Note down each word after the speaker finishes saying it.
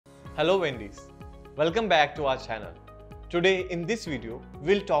Hello Wendy's, welcome back to our channel. Today in this video,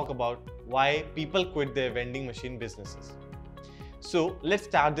 we'll talk about why people quit their vending machine businesses. So let's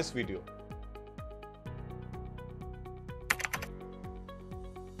start this video.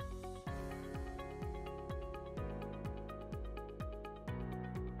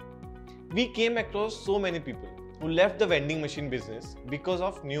 We came across so many people who left the vending machine business because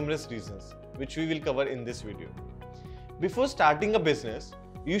of numerous reasons, which we will cover in this video. Before starting a business,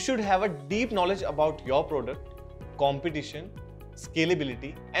 you should have a deep knowledge about your product, competition,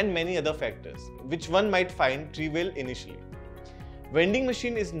 scalability, and many other factors, which one might find trivial initially. Vending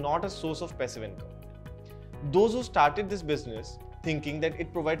machine is not a source of passive income. Those who started this business thinking that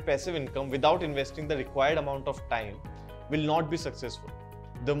it provides passive income without investing the required amount of time will not be successful.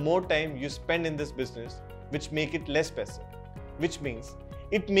 The more time you spend in this business, which make it less passive, which means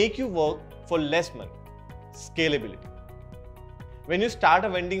it make you work for less money. Scalability. When you start a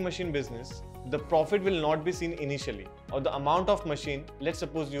vending machine business, the profit will not be seen initially, or the amount of machine, let's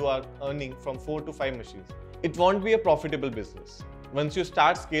suppose you are earning from 4 to 5 machines. It won't be a profitable business. Once you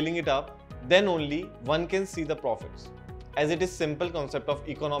start scaling it up, then only one can see the profits, as it is simple concept of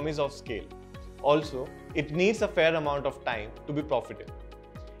economies of scale. Also, it needs a fair amount of time to be profitable.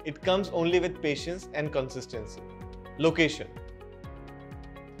 It comes only with patience and consistency. Location.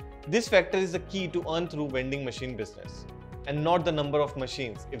 This factor is the key to earn through vending machine business, and not the number of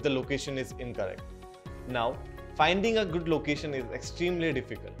machines if the location is incorrect. Now, finding a good location is extremely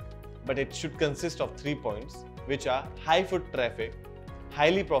difficult, but it should consist of 3 points, which are high foot traffic,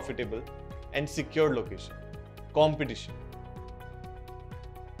 highly profitable, and secured location. Competition.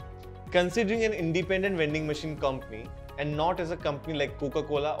 Considering an independent vending machine company and not as a company like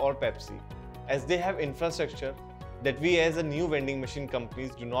Coca-Cola or Pepsi, as they have infrastructure that we as a new vending machine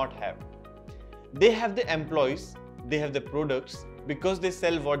companies do not have. They have the employees, they have the products because they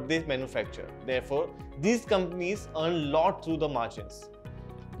sell what they manufacture. Therefore, these companies earn a lot through the margins.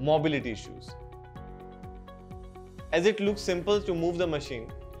 Mobility issues. As it looks simple to move the machine,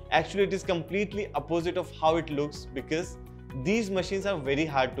 actually it is completely opposite of how it looks because these machines are very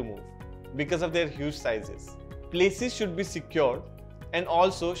hard to move because of their huge sizes. Places should be secured and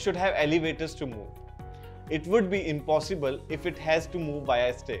also should have elevators to move. It would be impossible if it has to move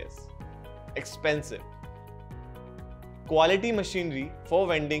via stairs. Expensive. Quality machinery for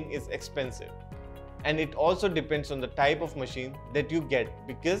vending is expensive, and it also depends on the type of machine that you get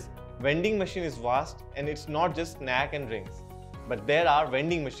because vending machine is vast and it's not just snack and drinks, but there are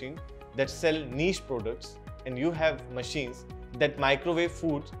vending machines that sell niche products, and you have machines that microwave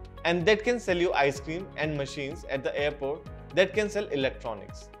food and that can sell you ice cream, and machines at the airport that can sell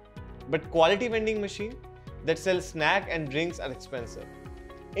electronics. But quality vending machine that sell snack and drinks are expensive.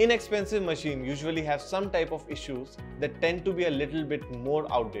 Inexpensive machines usually have some type of issues that tend to be a little bit more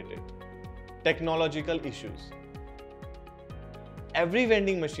outdated. Technological issues. Every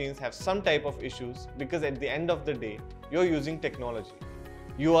vending machines have some type of issues because at the end of the day, you're using technology.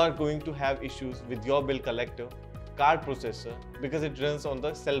 You are going to have issues with your bill collector, card processor because it runs on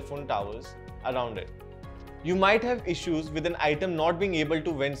the cell phone towers around it. You might have issues with an item not being able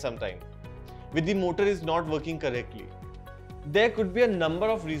to vend sometime, with the motor is not working correctly. There could be a number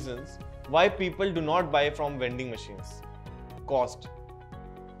of reasons why people do not buy from vending machines. Cost.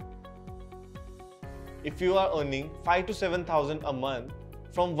 If you are earning 5 to 7,000 a month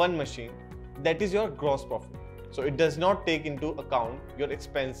from one machine, that is your gross profit. So it does not take into account your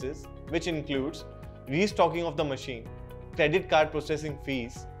expenses, which includes restocking of the machine, credit card processing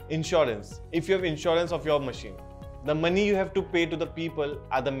fees, insurance, if you have insurance of your machine. The money you have to pay to the people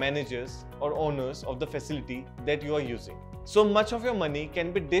are the managers or owners of the facility that you are using. So much of your money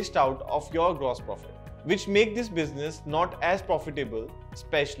can be dished out of your gross profit, which make this business not as profitable,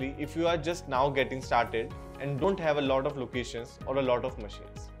 especially if you are just now getting started and don't have a lot of locations or a lot of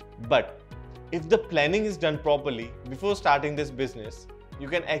machines. But if the planning is done properly before starting this business, you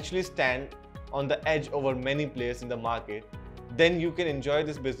can actually stand on the edge over many players in the market. Then you can enjoy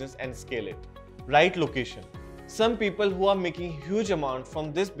this business and scale it. Right location. Some people who are making huge amount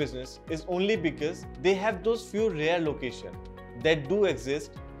from this business is only because they have those few rare locations that do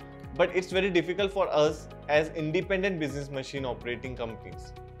exist, but it's very difficult for us as independent business machine operating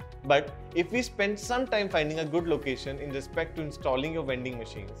companies. But if we spend some time finding a good location in respect to installing your vending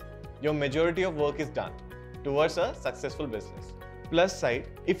machines, your majority of work is done towards a successful business. Plus side,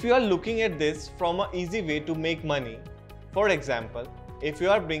 if you are looking at this from an easy way to make money, for example, if you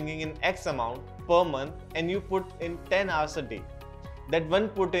are bringing in X amount per month and you put in 10 hours a day, that one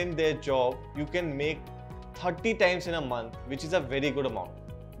put in their job, you can make 30 times in a month, which is a very good amount.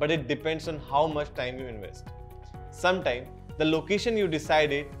 But it depends on how much time you invest. Sometimes the location you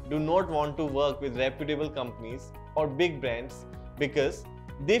decided do not want to work with reputable companies or big brands because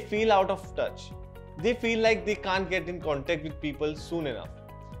they feel out of touch. They feel like they can't get in contact with people soon enough.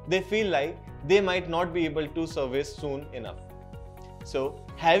 They feel like they might not be able to service soon enough. So,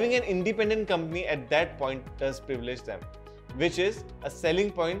 having an independent company at that point does privilege them, which is a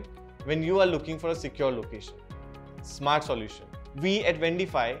selling point when you are looking for a secure location. Smart solution. We at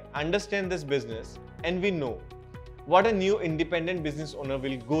Vendify understand this business and we know what a new independent business owner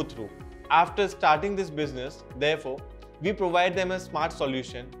will go through after starting this business. Therefore, we provide them a smart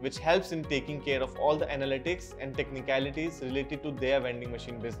solution which helps in taking care of all the analytics and technicalities related to their vending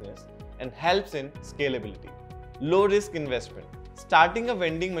machine business and helps in scalability. Low risk investment. Starting a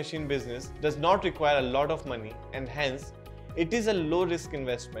vending machine business does not require a lot of money and hence it is a low risk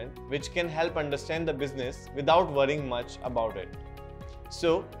investment which can help understand the business without worrying much about it.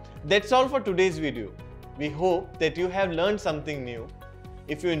 So that's all for today's video. We hope that you have learned something new.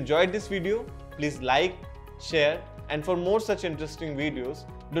 If you enjoyed this video, please like, share, and for more such interesting videos,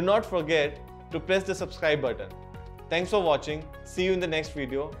 do not forget to press the subscribe button. Thanks for watching. See you in the next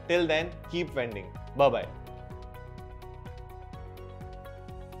video. Till then, keep vending. Bye-bye.